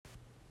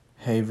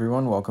Hey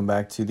everyone, welcome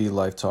back to the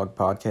Life Talk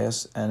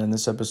podcast. And in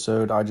this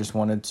episode, I just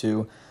wanted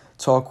to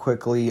talk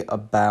quickly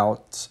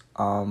about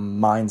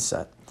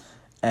mindset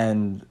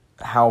and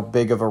how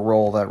big of a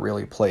role that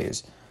really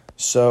plays.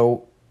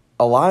 So,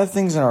 a lot of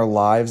things in our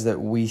lives that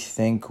we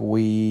think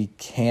we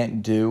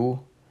can't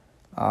do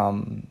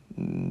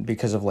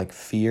because of like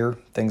fear,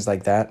 things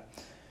like that.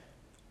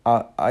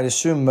 I'd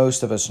assume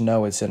most of us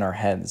know it's in our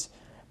heads,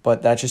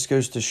 but that just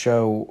goes to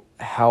show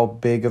how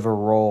big of a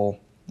role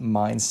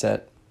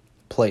mindset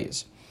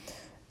plays.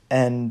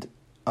 And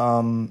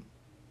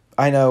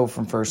I know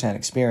from firsthand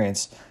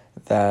experience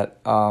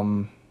that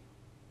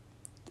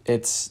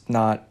it's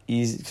not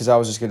easy, because I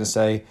was just going to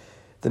say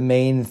the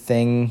main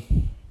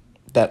thing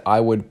that I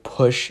would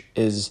push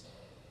is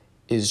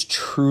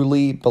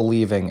truly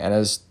believing. And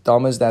as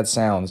dumb as that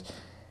sounds,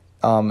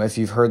 if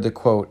you've heard the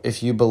quote,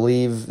 if you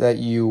believe that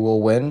you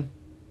will win,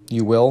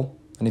 you will.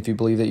 And if you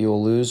believe that you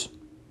will lose,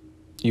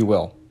 you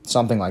will.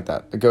 Something like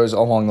that. It goes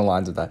along the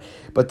lines of that.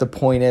 But the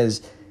point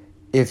is,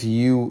 if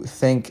you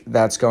think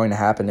that's going to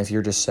happen, if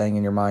you're just saying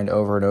in your mind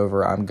over and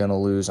over, I'm going to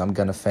lose, I'm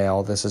going to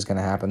fail, this is going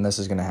to happen, this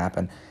is going to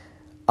happen,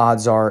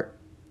 odds are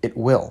it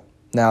will.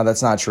 Now,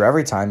 that's not true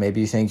every time. Maybe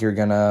you think you're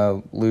going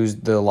to lose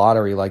the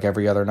lottery like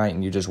every other night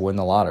and you just win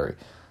the lottery.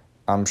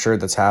 I'm sure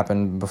that's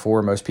happened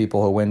before. Most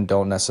people who win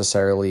don't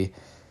necessarily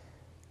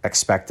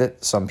expect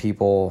it. Some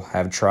people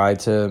have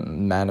tried to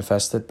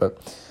manifest it.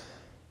 But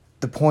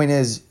the point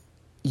is,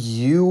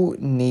 you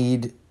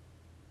need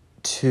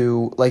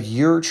to, like,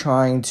 you're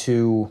trying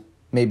to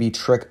maybe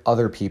trick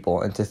other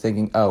people into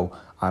thinking, oh,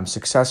 I'm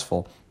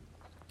successful,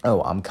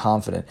 oh, I'm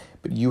confident,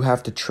 but you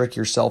have to trick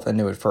yourself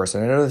into it first.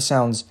 And I know this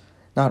sounds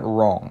not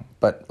wrong,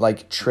 but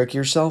like trick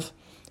yourself,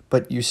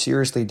 but you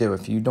seriously do.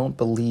 If you don't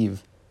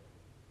believe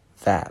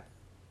that,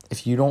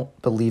 if you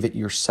don't believe it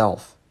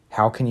yourself,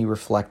 how can you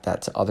reflect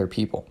that to other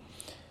people?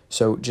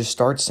 So just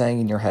start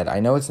saying in your head, I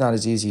know it's not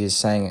as easy as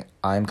saying,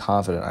 I'm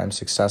confident, I'm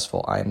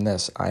successful, I am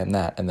this, I am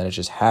that, and then it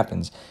just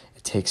happens.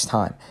 It takes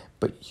time,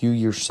 but you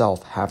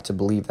yourself have to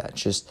believe that.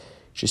 Just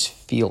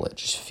feel it.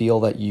 Just feel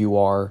that you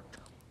are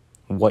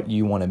what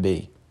you want to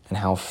be and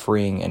how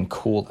freeing and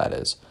cool that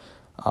is.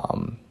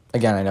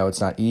 Again, I know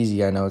it's not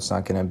easy. I know it's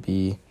not going to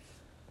be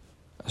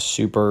it's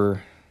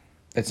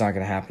not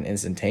going to happen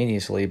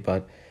instantaneously,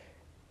 but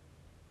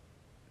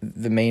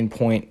the main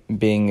point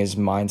being is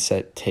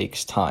mindset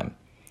takes time.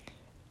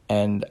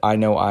 And I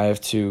know I have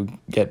to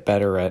get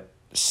better at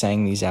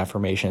saying these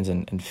affirmations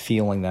and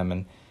feeling them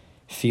and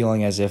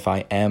feeling as if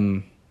I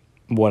am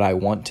what I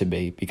want to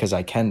be, because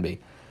I can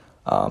be.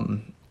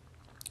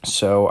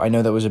 So I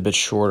know that was a bit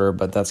shorter,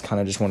 but that's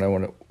kind of just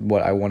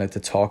what I wanted to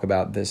talk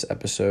about this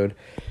episode.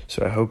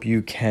 So I hope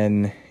you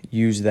can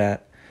use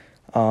that,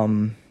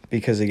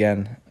 because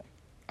again,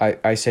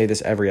 I say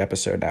this every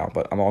episode now,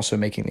 but I'm also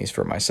making these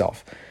for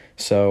myself.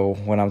 So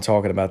when I'm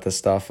talking about this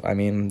stuff, I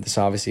mean, this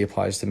obviously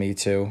applies to me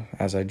too.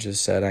 As I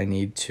just said, I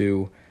need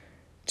to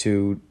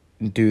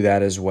do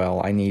that as well.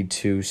 I need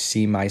to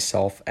see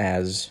myself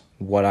as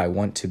what I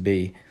want to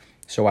be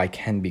so I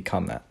can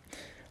become that.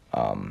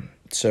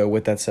 So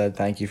with that said,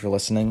 thank you for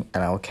listening,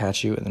 and I will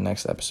catch you in the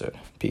next episode.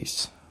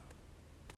 Peace.